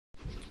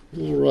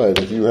All right,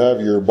 if you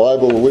have your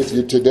Bible with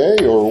you today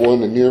or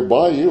one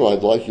nearby you,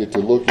 I'd like you to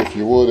look, if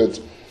you would, at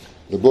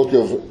the book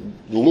of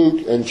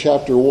Luke and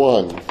chapter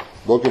 1.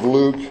 Book of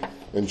Luke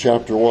and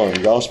chapter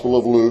 1. Gospel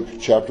of Luke,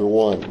 chapter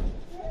 1.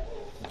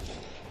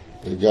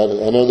 We've got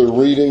another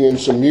reading and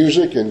some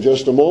music in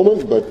just a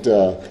moment, but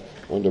I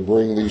want to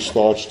bring these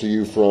thoughts to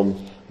you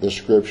from the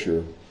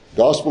Scripture.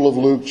 Gospel of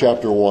Luke,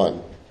 chapter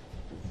 1.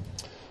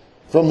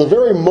 From the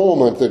very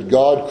moment that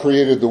God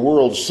created the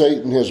world,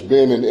 Satan has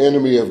been an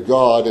enemy of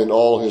God in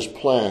all his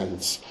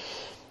plans.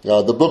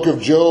 The book of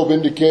Job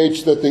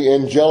indicates that the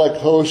angelic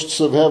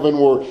hosts of heaven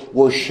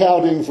were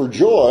shouting for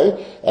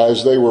joy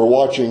as they were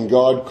watching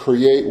God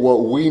create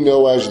what we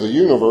know as the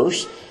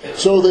universe.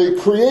 So the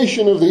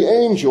creation of the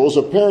angels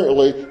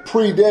apparently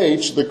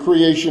predates the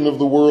creation of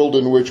the world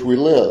in which we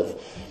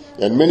live.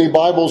 And many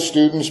Bible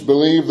students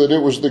believe that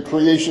it was the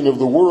creation of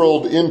the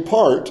world in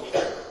part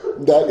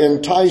that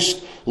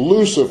enticed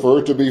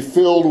Lucifer to be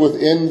filled with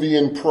envy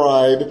and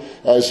pride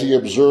as he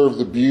observed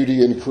the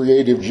beauty and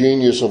creative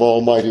genius of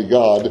Almighty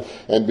God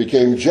and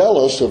became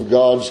jealous of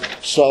God's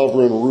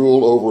sovereign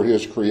rule over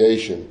his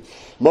creation.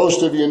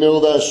 Most of you know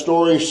that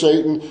story.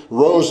 Satan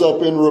rose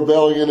up in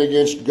rebellion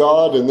against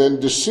God and then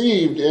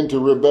deceived into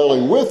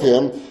rebelling with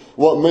him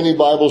what many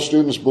Bible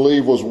students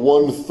believe was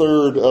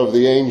 1/3 of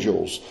the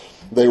angels.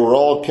 They were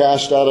all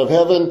cast out of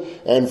heaven,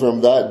 and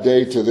from that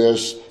day to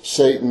this,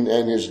 Satan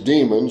and his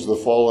demons, the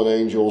fallen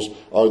angels,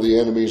 are the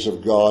enemies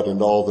of God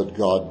and all that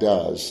God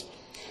does.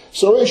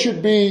 So it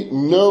should be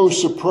no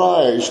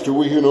surprise to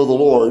we who know the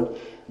Lord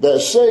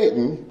that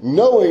Satan,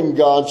 knowing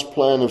God's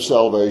plan of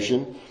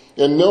salvation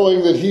and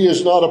knowing that he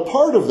is not a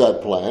part of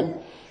that plan,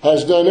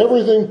 has done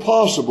everything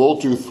possible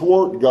to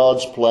thwart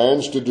God's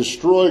plans, to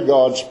destroy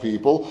God's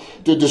people,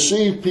 to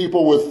deceive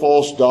people with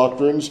false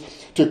doctrines,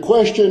 to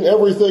question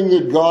everything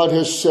that God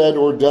has said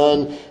or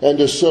done, and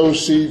to sow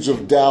seeds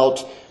of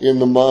doubt in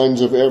the minds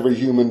of every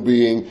human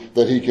being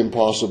that he can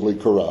possibly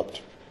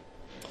corrupt.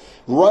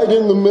 Right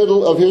in the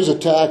middle of his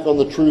attack on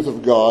the truth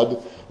of God,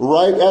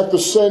 right at the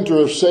center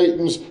of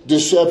Satan's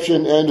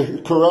deception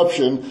and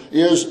corruption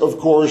is, of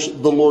course,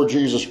 the Lord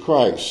Jesus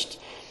Christ.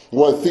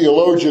 What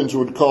theologians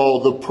would call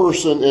the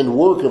person and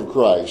work of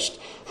Christ,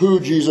 who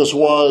Jesus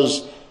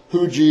was,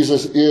 who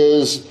Jesus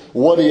is,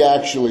 what he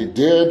actually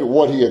did,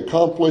 what he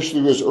accomplished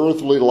through his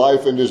earthly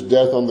life and his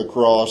death on the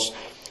cross.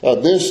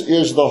 This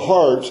is the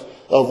heart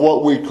of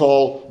what we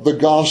call the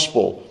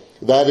gospel.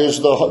 That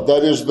is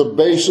the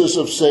basis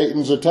of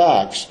Satan's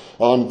attacks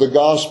on the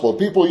gospel.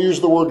 People use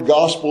the word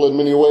gospel in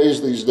many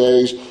ways these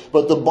days,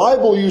 but the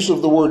Bible use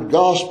of the word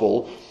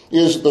gospel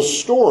is the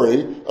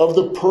story of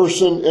the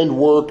person and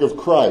work of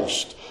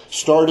Christ,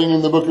 starting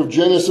in the book of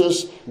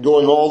Genesis,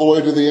 going all the way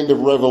to the end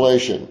of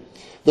Revelation.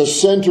 The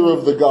center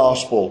of the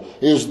gospel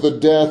is the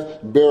death,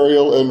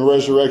 burial, and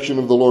resurrection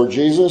of the Lord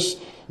Jesus.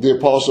 The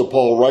Apostle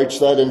Paul writes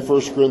that in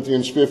 1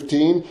 Corinthians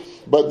 15.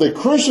 But the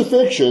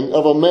crucifixion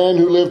of a man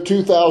who lived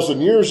 2,000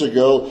 years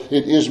ago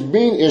is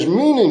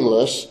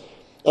meaningless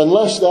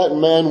unless that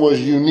man was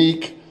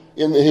unique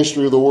in the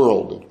history of the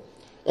world.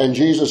 And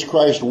Jesus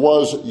Christ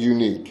was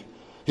unique.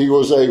 He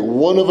was a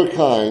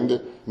one-of-a-kind,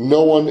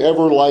 no one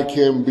ever like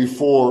him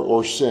before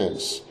or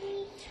since.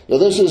 Now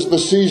this is the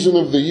season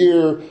of the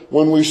year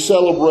when we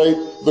celebrate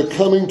the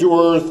coming to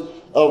earth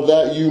of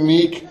that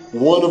unique,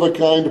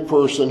 one-of-a-kind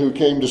person who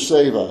came to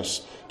save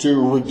us,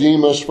 to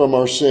redeem us from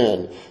our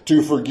sin,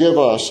 to forgive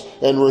us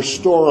and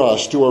restore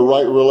us to a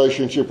right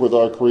relationship with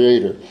our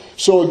Creator.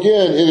 So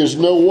again, it is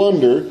no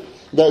wonder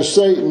that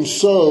Satan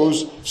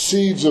sows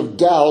seeds of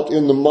doubt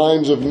in the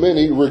minds of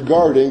many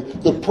regarding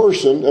the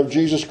person of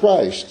Jesus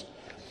Christ.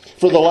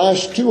 For the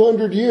last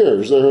 200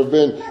 years, there have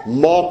been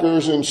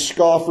mockers and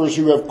scoffers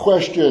who have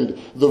questioned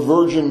the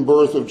virgin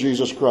birth of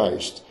Jesus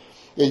Christ.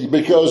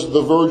 Because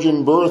the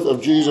virgin birth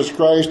of Jesus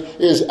Christ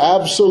is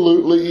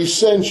absolutely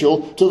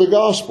essential to the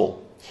gospel.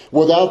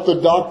 Without the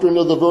doctrine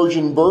of the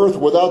virgin birth,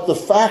 without the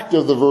fact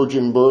of the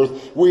virgin birth,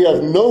 we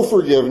have no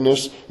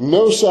forgiveness,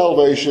 no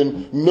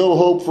salvation, no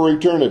hope for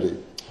eternity.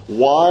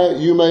 Why,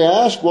 you may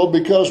ask? Well,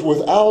 because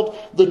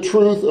without the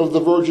truth of the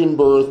virgin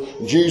birth,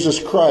 Jesus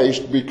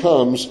Christ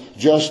becomes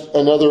just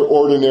another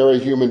ordinary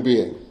human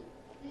being.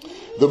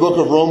 The book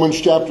of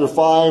Romans chapter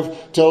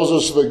 5 tells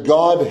us that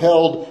God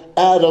held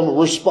Adam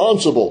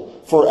responsible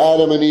for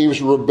Adam and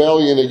Eve's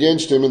rebellion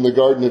against him in the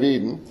Garden of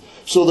Eden.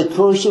 So the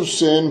curse of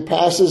sin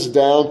passes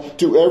down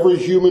to every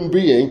human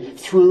being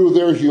through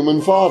their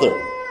human father.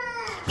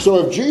 So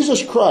if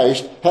Jesus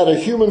Christ had a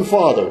human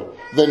father,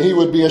 then he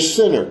would be a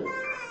sinner.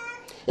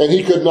 And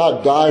he could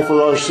not die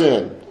for our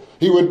sin.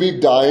 He would be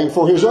dying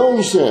for his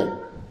own sin.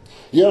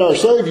 Yet our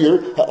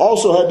Savior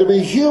also had to be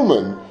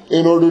human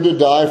in order to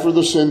die for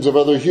the sins of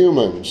other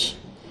humans.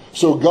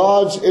 So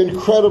God's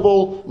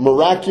incredible,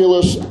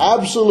 miraculous,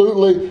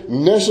 absolutely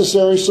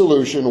necessary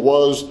solution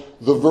was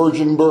the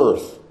virgin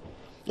birth.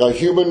 A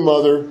human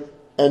mother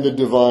and a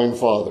divine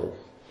father.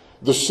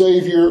 The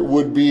Savior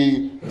would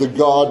be the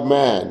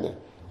God-man,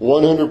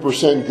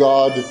 100%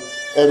 God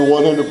and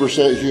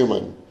 100%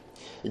 human.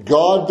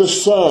 God the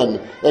Son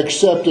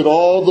accepted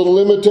all the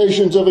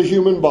limitations of a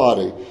human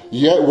body,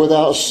 yet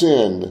without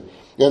sin.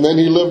 And then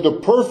he lived a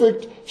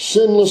perfect,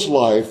 sinless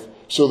life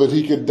so that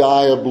he could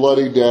die a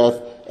bloody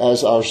death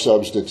as our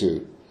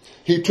substitute.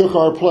 He took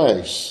our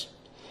place.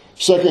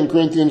 2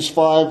 Corinthians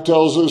 5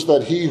 tells us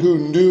that he who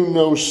knew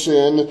no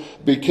sin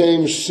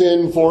became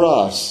sin for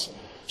us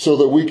so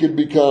that we could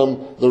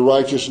become the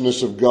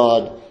righteousness of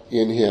God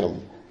in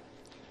him.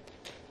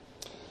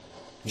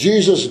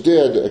 Jesus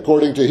did,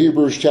 according to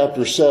Hebrews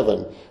chapter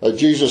 7,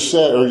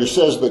 it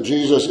says that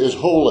Jesus is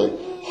holy,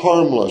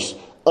 harmless,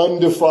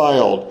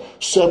 undefiled,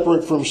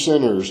 separate from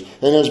sinners,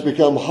 and has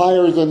become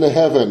higher than the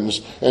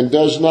heavens, and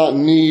does not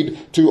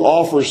need to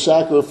offer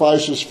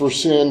sacrifices for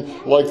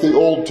sin like the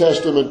Old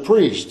Testament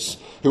priests,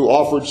 who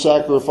offered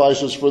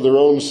sacrifices for their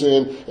own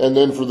sin and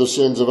then for the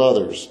sins of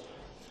others.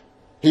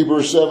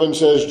 Hebrews 7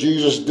 says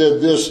Jesus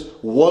did this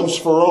once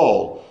for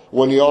all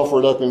when he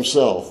offered up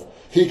himself.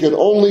 He could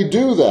only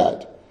do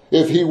that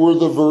if he were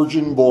the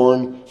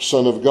virgin-born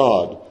Son of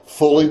God,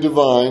 fully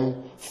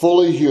divine,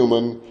 fully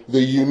human,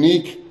 the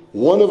unique,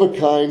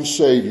 one-of-a-kind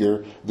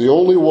Savior, the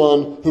only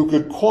one who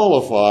could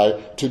qualify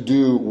to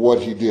do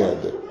what he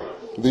did,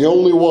 the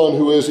only one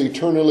who is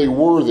eternally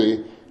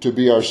worthy to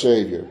be our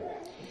Savior.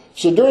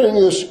 So during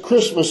this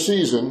Christmas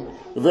season,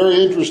 a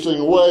very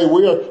interesting way,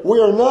 we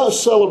are not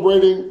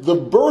celebrating the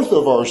birth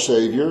of our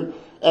Savior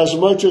as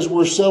much as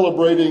we're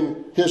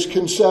celebrating his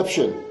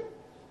conception.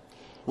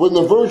 When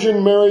the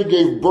Virgin Mary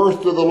gave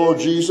birth to the Lord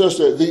Jesus,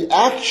 the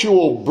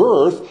actual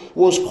birth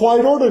was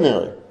quite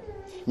ordinary.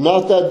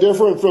 Not that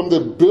different from the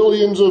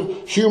billions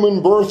of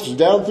human births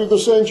down through the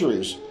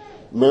centuries.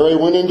 Mary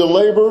went into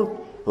labor,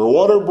 her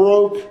water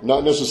broke,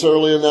 not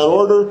necessarily in that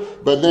order,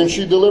 but then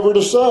she delivered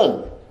a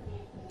son.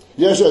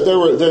 Yes,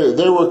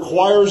 there were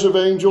choirs of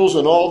angels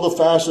and all the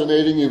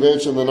fascinating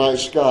events in the night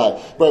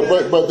sky. But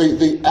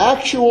the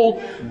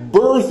actual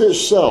birth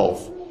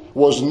itself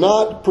was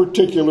not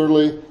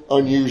particularly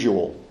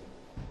unusual.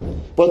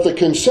 But the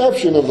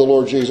conception of the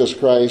Lord Jesus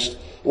Christ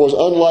was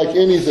unlike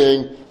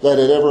anything that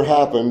had ever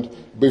happened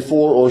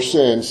before or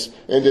since,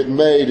 and it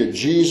made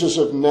Jesus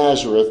of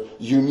Nazareth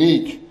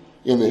unique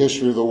in the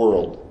history of the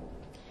world.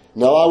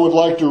 Now I would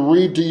like to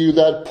read to you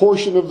that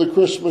portion of the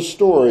Christmas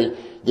story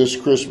this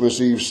Christmas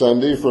Eve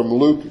Sunday from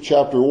Luke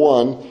chapter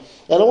 1,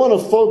 and I want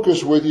to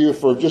focus with you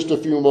for just a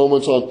few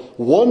moments on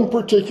one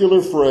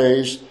particular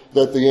phrase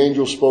that the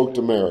angel spoke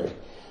to Mary.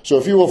 So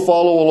if you will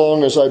follow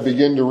along as I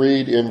begin to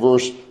read in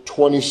verse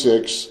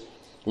 26,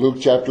 Luke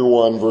chapter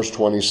 1, verse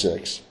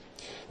 26.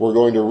 We're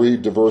going to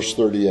read to verse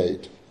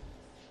 38.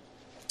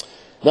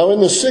 Now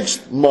in the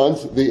 6th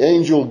month, the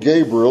angel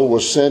Gabriel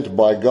was sent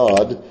by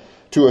God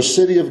to a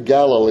city of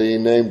Galilee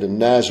named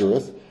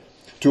Nazareth,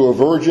 to a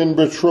virgin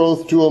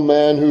betrothed to a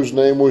man whose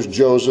name was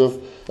Joseph,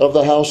 of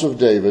the house of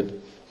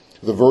David.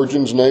 The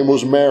virgin's name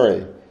was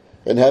Mary.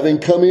 And having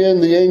come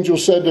in, the angel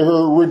said to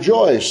her,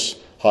 "Rejoice,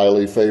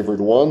 highly favored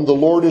one, the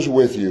Lord is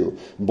with you.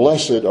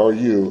 Blessed are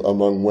you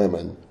among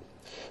women."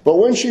 But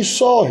when she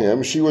saw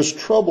him, she was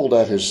troubled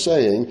at his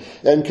saying,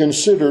 and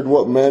considered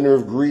what manner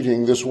of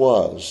greeting this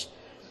was.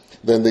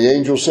 Then the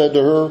angel said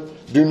to her,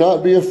 "Do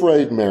not be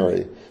afraid,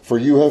 Mary, for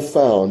you have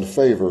found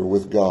favor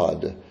with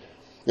God.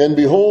 And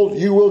behold,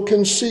 you will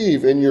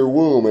conceive in your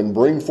womb and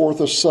bring forth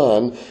a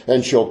son,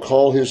 and shall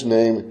call his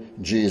name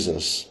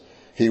Jesus.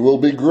 He will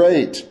be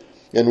great,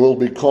 and will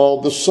be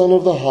called the Son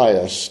of the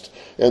Highest,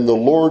 and the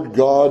Lord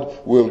God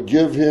will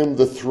give him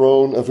the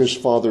throne of his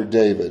father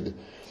David.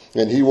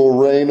 And he will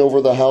reign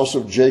over the house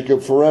of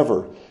Jacob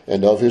forever,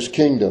 and of his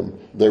kingdom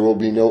there will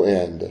be no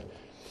end."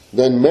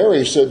 Then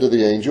Mary said to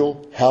the angel,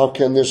 "How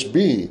can this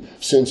be,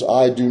 since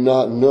I do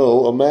not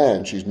know a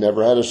man?" She's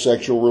never had a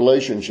sexual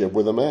relationship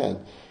with a man.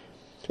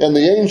 And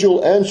the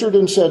angel answered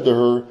and said to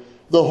her,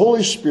 "The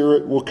Holy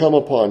Spirit will come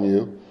upon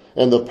you,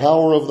 and the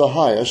power of the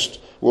Highest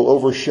will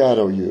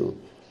overshadow you.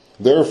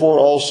 Therefore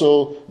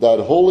also that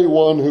Holy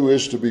One who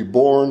is to be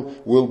born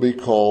will be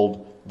called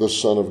the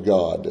Son of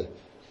God.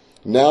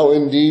 Now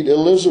indeed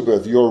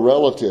Elizabeth, your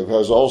relative,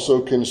 has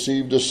also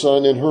conceived a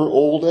son in her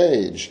old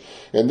age,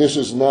 and this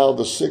is now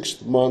the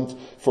 6th month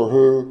for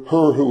her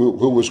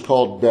who was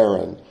called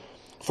barren.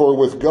 For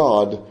with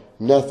God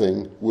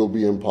nothing will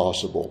be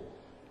impossible."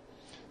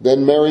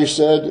 Then Mary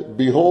said,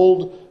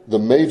 "Behold, the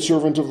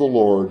maidservant of the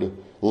Lord,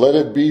 let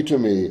it be to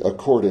me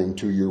according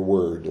to your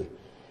word."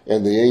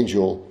 And the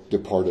angel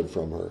departed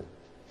from her.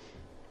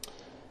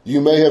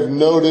 You may have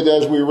noted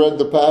as we read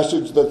the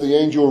passage that the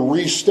angel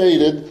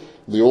restated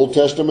the Old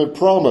Testament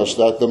promise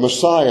that the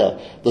Messiah,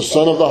 the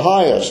Son of the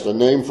Highest, a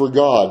name for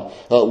God,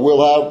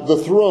 will have the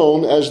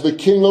throne as the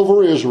king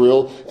over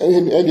Israel,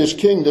 and his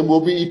kingdom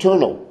will be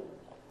eternal.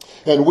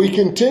 And we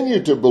continue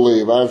to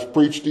believe, I've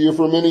preached to you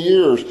for many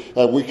years,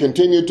 we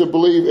continue to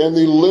believe in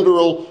the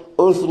literal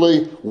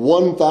earthly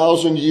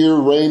 1,000-year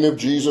reign of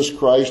Jesus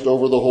Christ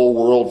over the whole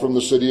world from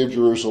the city of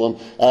Jerusalem,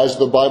 as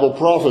the Bible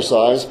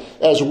prophesies,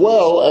 as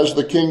well as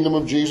the kingdom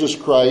of Jesus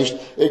Christ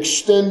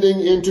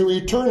extending into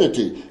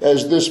eternity,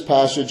 as this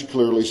passage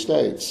clearly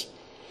states.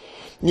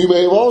 You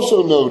may have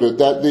also noted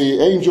that the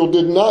angel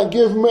did not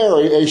give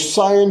Mary a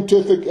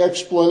scientific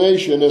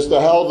explanation as to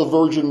how the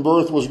virgin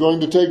birth was going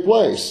to take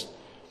place.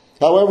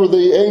 However,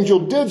 the angel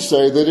did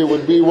say that it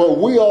would be what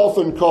we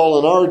often call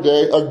in our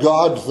day a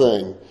God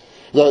thing.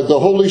 The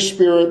Holy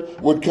Spirit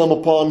would come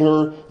upon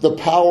her. The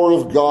power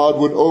of God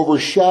would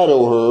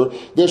overshadow her.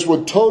 This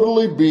would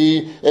totally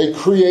be a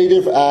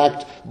creative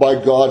act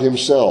by God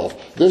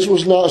himself. This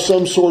was not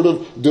some sort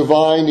of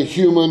divine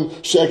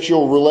human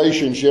sexual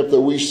relationship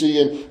that we see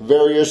in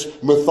various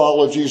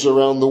mythologies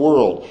around the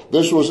world.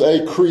 This was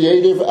a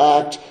creative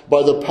act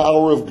by the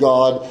power of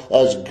God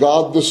as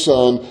God the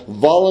Son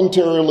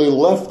voluntarily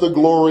left the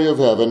glory of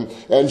heaven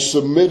and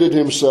submitted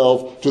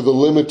himself to the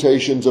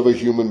limitations of a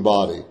human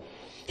body.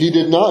 He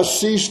did not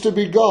cease to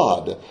be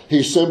God.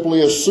 He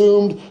simply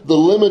assumed the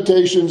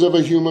limitations of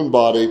a human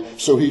body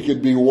so he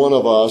could be one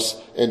of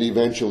us and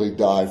eventually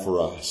die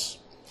for us.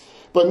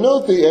 But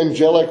note the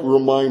angelic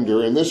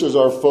reminder, and this is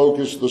our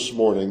focus this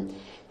morning.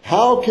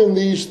 How can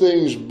these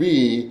things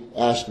be,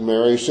 asked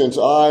Mary, since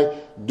I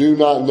do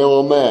not know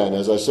a man?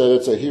 As I said,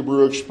 it's a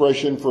Hebrew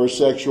expression for a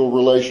sexual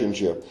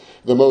relationship,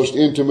 the most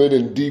intimate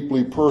and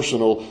deeply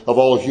personal of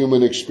all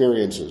human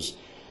experiences.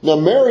 Now,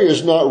 Mary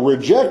is not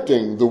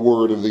rejecting the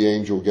word of the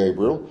angel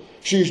Gabriel.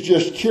 She's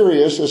just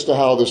curious as to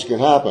how this can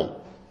happen.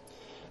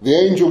 The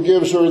angel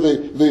gives her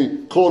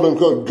the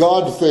quote-unquote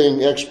God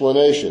thing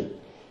explanation.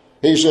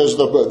 He says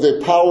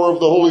the power of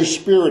the Holy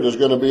Spirit is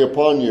going to be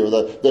upon you.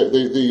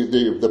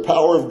 The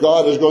power of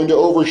God is going to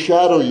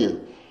overshadow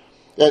you.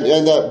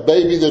 And that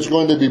baby that's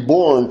going to be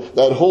born,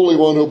 that Holy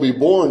One who will be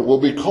born,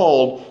 will be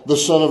called the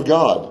Son of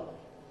God.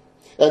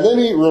 And then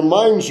he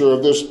reminds her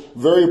of this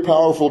very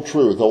powerful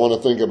truth I want to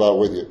think about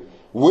with you.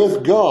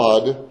 With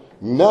God,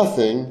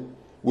 nothing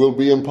will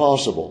be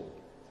impossible.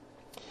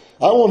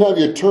 I won't have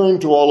you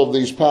turn to all of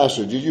these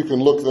passages. You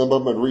can look them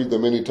up and read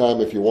them anytime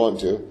if you want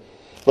to.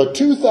 But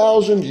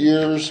 2,000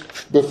 years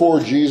before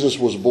Jesus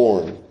was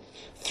born,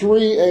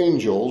 3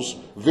 angels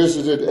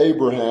visited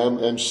Abraham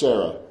and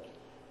Sarah.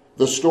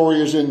 The story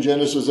is in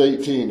Genesis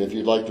 18, if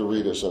you'd like to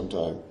read it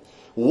sometime.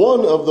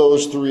 One of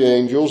those 3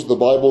 angels, the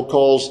Bible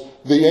calls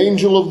the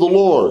angel of the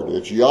Lord.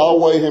 It's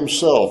Yahweh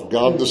himself,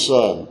 God the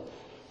Son.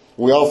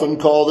 We often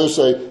call this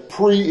a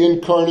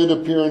pre-incarnate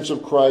appearance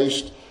of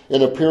Christ,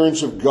 an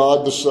appearance of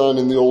God the Son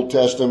in the Old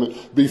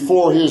Testament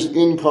before his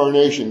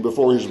incarnation,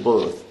 before his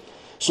birth.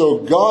 So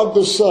God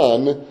the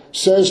Son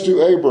says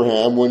to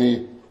Abraham when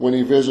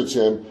he visits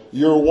him,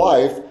 your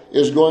wife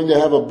is going to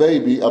have a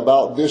baby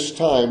about this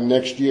time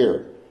next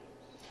year.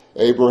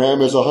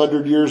 Abraham is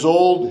 100 years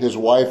old. His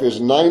wife is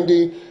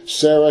 90.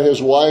 Sarah,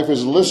 his wife,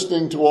 is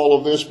listening to all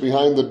of this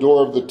behind the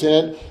door of the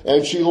tent,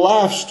 and she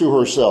laughs to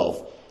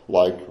herself.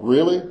 Like,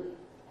 really?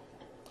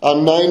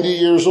 I'm 90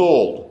 years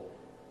old.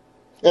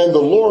 And the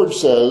Lord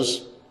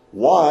says,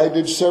 why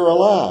did Sarah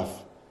laugh?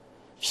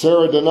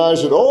 Sarah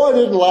denies it. Oh, I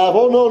didn't laugh.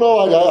 Oh, no,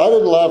 I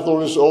didn't laugh. The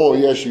Lord says, oh,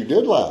 yes, you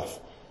did laugh.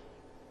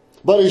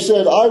 But he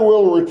said, I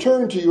will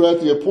return to you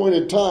at the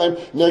appointed time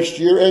next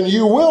year, and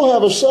you will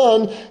have a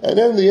son. And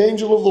then the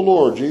angel of the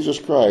Lord, Jesus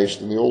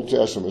Christ, in the Old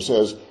Testament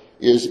says,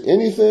 is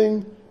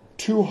anything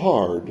too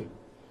hard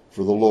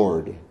for the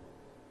Lord?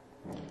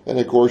 And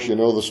of course, you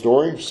know the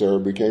story. Sarah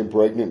became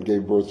pregnant and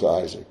gave birth to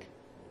Isaac.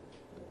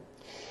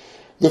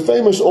 The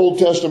famous Old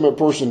Testament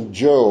person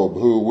Job,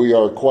 who we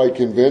are quite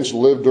convinced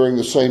lived during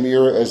the same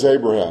era as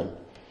Abraham.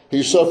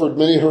 He suffered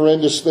many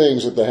horrendous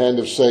things at the hand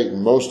of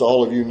Satan. Most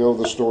all of you know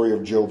the story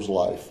of Job's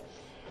life.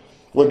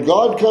 When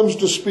God comes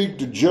to speak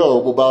to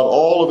Job about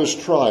all of his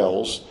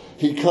trials,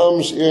 he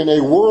comes in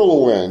a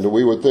whirlwind.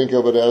 We would think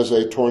of it as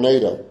a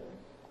tornado.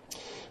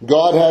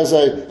 God has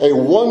a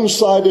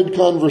one-sided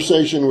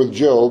conversation with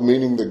Job,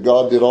 meaning that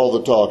God did all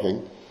the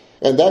talking.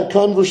 And that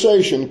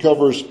conversation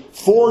covers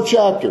 4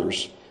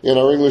 chapters in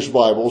our English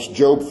Bibles,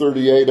 Job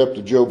 38 up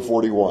to Job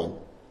 41.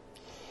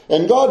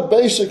 And God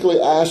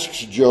basically asks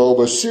Job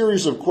a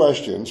series of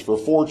questions for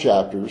 4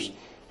 chapters.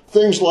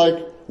 Things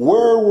like,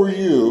 where were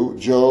you,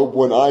 Job,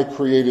 when I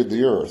created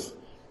the earth?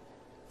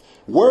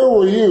 Where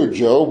were you,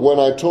 Job, when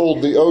I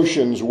told the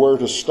oceans where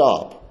to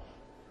stop?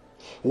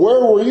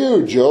 Where were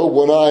you, Job,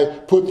 when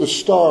I put the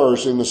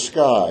stars in the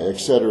sky,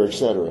 etc.,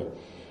 etc.?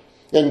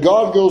 And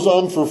God goes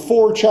on for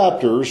 4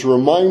 chapters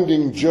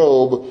reminding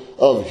Job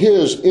of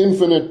his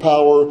infinite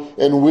power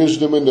and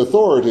wisdom and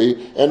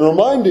authority, and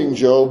reminding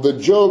Job that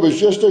Job is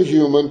just a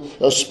human,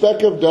 a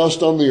speck of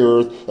dust on the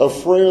earth, a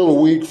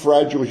frail, weak,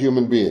 fragile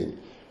human being.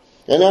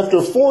 And after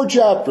 4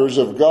 chapters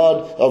of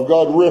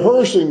God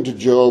rehearsing to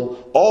Job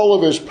all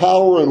of his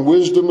power and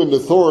wisdom and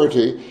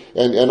authority,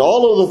 and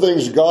all of the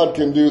things God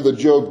can do that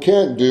Job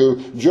can't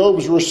do,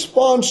 Job's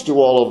response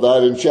to all of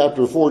that in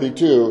chapter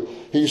 42,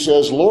 he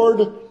says,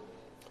 Lord,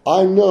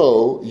 I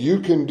know you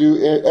can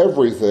do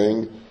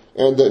everything,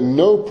 and that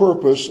no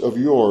purpose of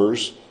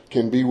yours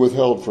can be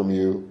withheld from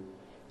you.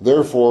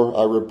 Therefore,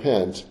 I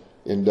repent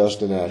in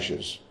dust and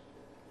ashes.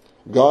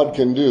 God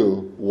can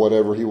do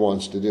whatever he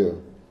wants to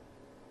do.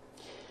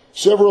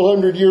 Several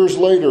hundred years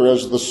later,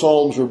 as the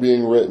Psalms were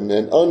being written,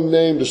 an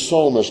unnamed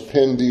psalmist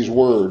penned these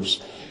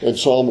words in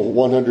Psalm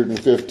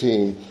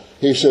 115.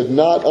 He said,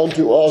 "Not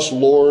unto us,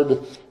 Lord,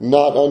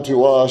 not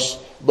unto us,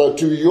 but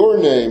to your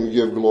name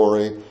give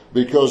glory,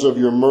 because of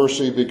your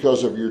mercy,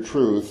 because of your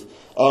truth.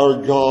 Our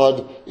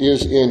God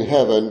is in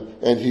heaven,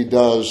 and he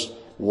does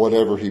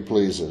whatever he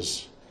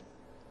pleases."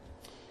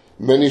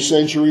 Many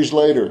centuries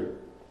later,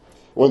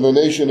 when the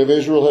nation of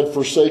Israel had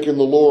forsaken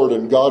the Lord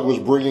and God was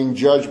bringing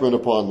judgment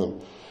upon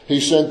them, he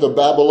sent the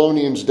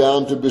Babylonians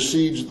down to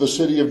besiege the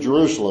city of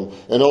Jerusalem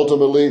and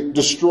ultimately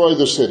destroy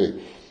the city,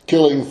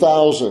 killing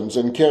thousands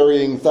and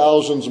carrying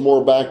thousands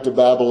more back to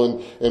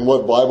Babylon in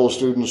what Bible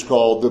students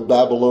call the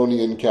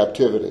Babylonian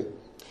captivity.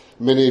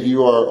 Many of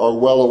you are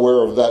well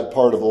aware of that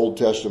part of Old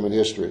Testament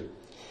history.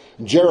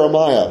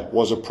 Jeremiah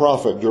was a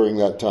prophet during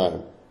that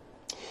time.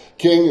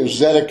 King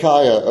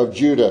Zedekiah of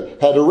Judah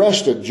had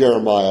arrested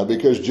Jeremiah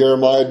because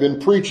Jeremiah had been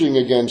preaching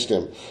against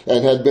him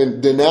and had been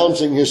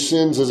denouncing his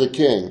sins as a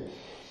king.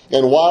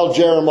 And while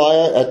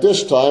Jeremiah at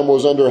this time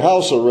was under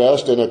house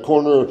arrest in a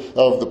corner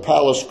of the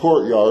palace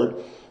courtyard,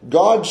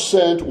 God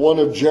sent one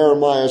of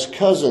Jeremiah's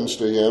cousins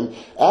to him,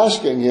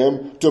 asking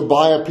him to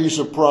buy a piece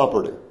of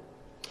property.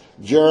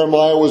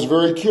 Jeremiah was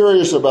very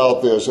curious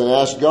about this and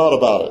asked God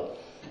about it.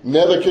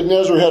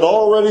 Nebuchadnezzar had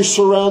already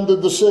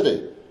surrounded the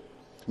city.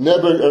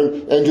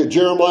 And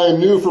Jeremiah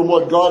knew from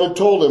what God had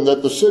told him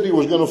that the city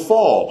was going to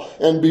fall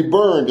and be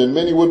burned, and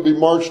many would be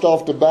marched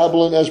off to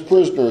Babylon as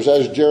prisoners,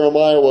 as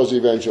Jeremiah was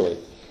eventually.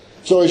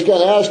 So he's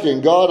kind of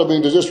asking God,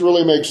 does this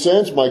really make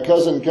sense? My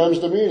cousin comes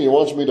to me and he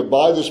wants me to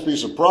buy this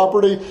piece of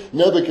property.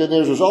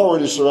 Nebuchadnezzar's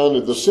already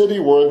surrounded the city.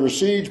 We're under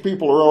siege.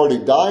 People are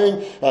already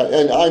dying.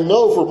 And I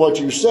know from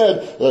what you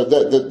said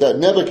that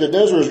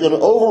Nebuchadnezzar is going to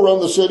overrun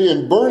the city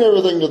and burn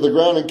everything to the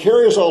ground and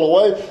carry us all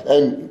away.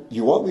 And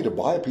you want me to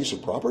buy a piece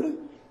of property?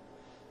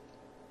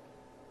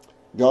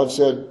 God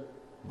said,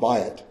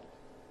 buy it.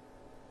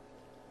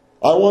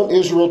 I want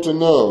Israel to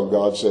know,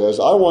 God says,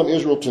 I want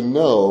Israel to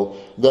know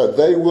that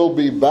they will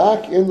be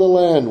back in the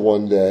land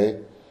one day,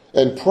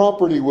 and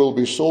property will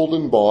be sold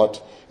and bought,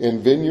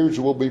 and vineyards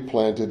will be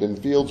planted, and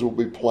fields will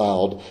be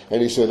plowed.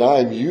 And he said, I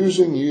am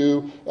using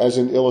you as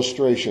an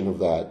illustration of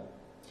that.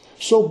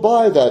 So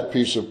buy that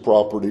piece of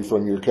property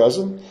from your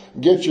cousin.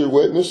 Get your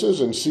witnesses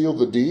and seal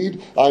the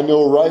deed. I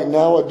know right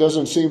now it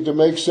doesn't seem to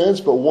make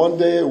sense, but one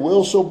day it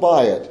will, so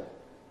buy it.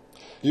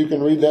 You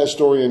can read that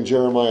story in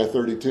Jeremiah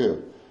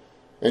 32.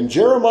 And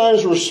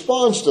Jeremiah's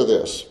response to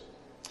this,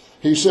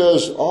 he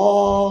says,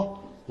 Ah,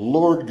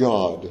 Lord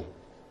God,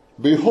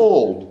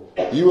 behold,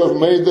 you have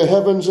made the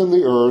heavens and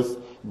the earth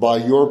by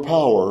your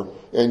power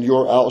and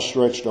your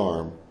outstretched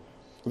arm.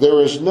 There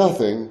is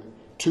nothing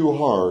too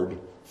hard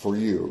for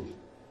you.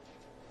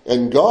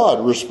 And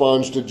God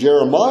responds to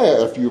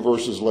Jeremiah a few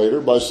verses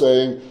later by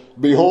saying,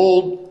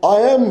 Behold,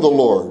 I am the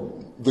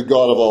Lord, the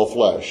God of all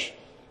flesh.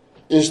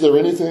 Is there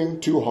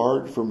anything too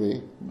hard for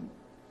me?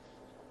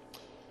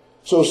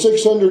 So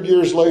 600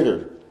 years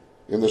later,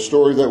 in the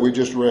story that we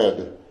just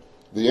read,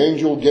 the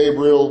angel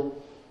Gabriel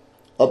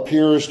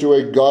appears to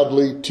a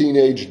godly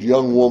teenaged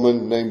young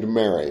woman named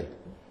Mary.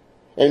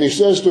 And he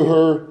says to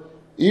her,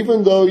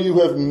 even though you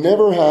have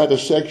never had a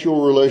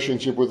sexual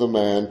relationship with a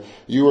man,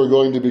 you are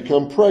going to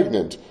become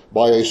pregnant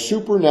by a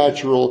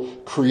supernatural,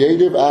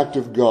 creative act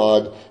of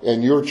God,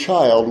 and your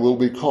child will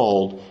be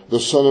called the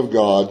Son of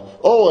God.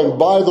 Oh, and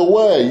by the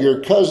way,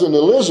 your cousin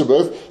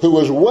Elizabeth, who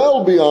was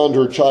well beyond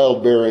her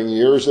childbearing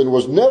years and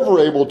was never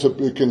able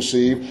to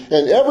conceive,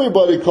 and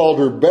everybody called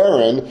her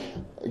barren,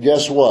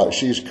 guess what?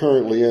 She's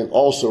currently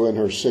also in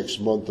her 6th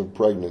month of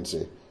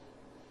pregnancy.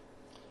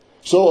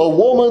 So a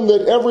woman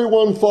that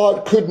everyone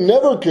thought could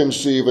never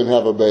conceive and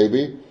have a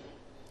baby,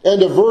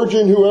 and a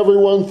virgin who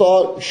everyone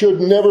thought should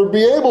never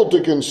be able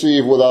to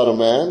conceive without a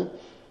man,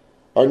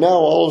 are now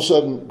all of a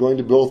sudden going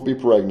to both be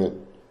pregnant.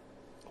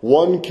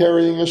 One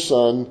carrying a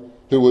son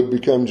who would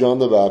become John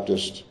the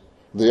Baptist,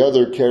 the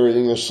other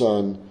carrying a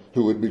son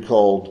who would be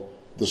called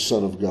the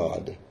Son of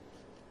God.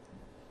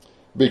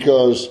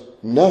 Because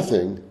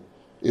nothing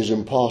is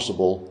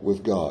impossible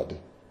with God.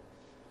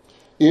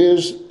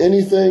 Is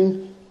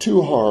anything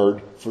too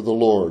hard for the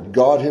Lord?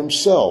 God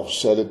himself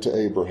said it to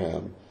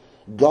Abraham.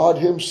 God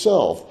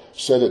himself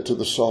said it to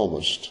the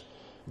psalmist.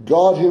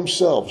 God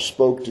himself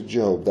spoke to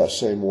Job that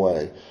same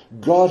way.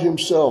 God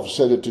himself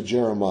said it to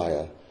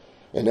Jeremiah.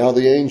 And now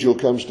the angel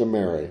comes to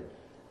Mary.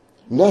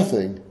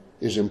 Nothing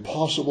is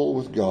impossible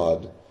with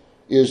God.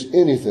 Is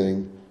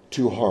anything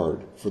too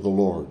hard for the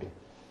Lord?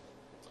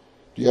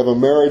 Do you have a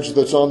marriage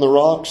that's on the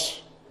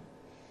rocks?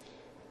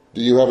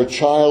 Do you have a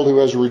child who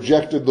has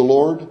rejected the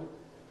Lord?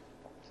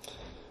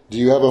 Do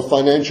you have a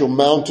financial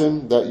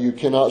mountain that you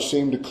cannot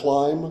seem to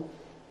climb?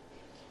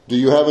 Do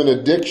you have an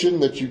addiction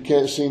that you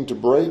can't seem to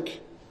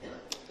break?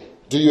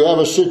 Do you have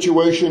a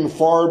situation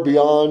far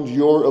beyond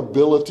your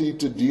ability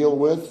to deal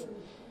with?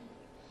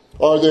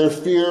 Are there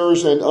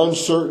fears and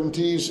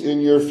uncertainties in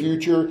your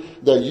future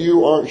that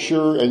you aren't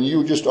sure and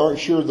you just aren't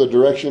sure the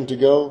direction to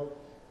go?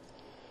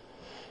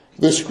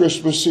 This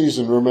Christmas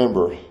season,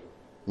 remember,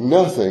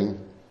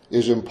 nothing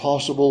is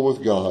impossible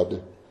with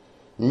God.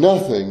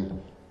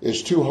 Nothing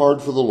is too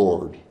hard for the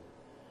Lord.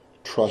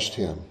 Trust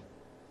Him.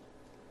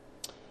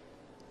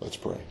 Let's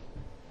pray.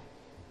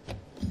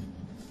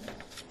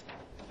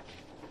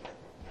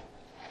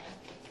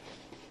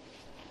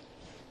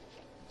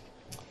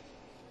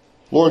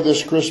 Lord,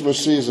 this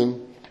Christmas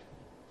season,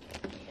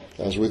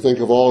 as we think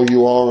of all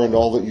you are and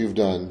all that you've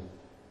done,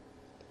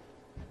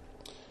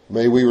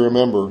 may we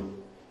remember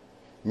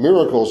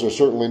miracles are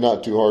certainly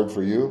not too hard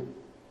for you.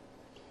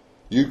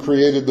 You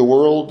created the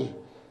world.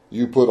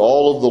 You put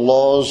all of the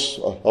laws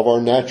of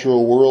our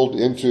natural world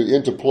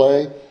into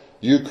play.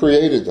 You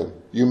created them.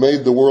 You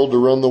made the world to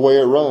run the way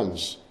it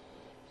runs.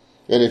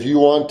 And if you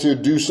want to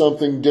do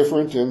something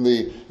different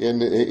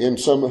in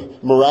some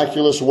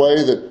miraculous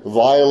way that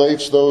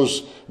violates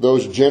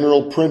those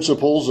general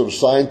principles of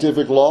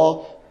scientific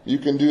law, you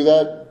can do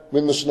that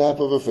in the snap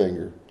of a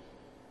finger.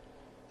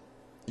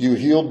 You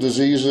healed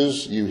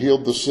diseases, you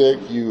healed the sick,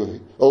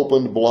 you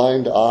opened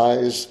blind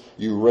eyes,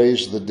 you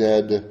raised the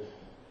dead.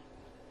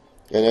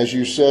 And as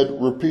you said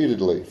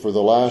repeatedly for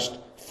the last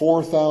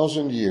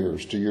 4,000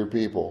 years to your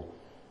people,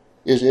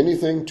 is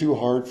anything too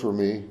hard for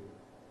me?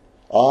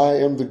 I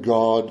am the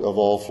God of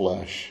all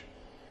flesh.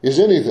 Is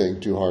anything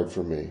too hard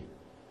for me?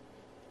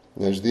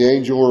 And as the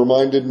angel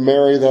reminded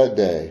Mary that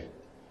day,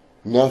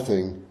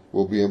 nothing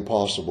will be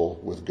impossible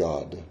with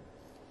God.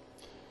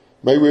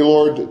 May we,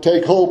 Lord,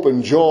 take hope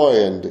and joy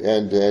and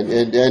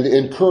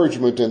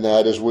encouragement in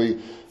that as we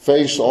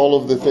face all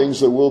of the things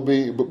that will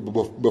be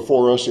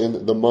before us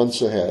in the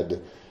months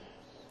ahead.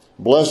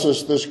 Bless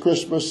us this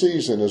Christmas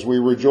season as we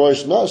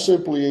rejoice not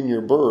simply in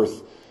your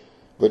birth,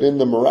 but in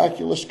the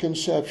miraculous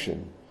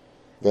conception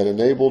that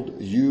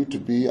enabled you to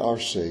be our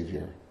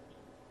Savior.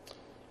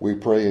 We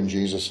pray in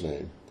Jesus'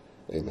 name.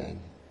 Amen.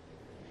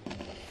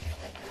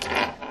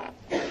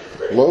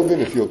 Logan,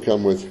 if you'll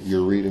come with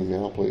your reading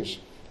now, please.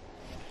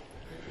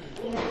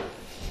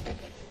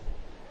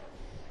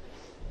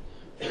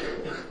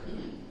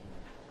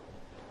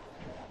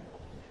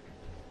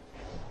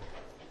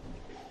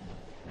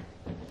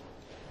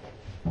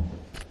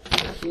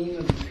 The theme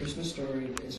of the Christmas story is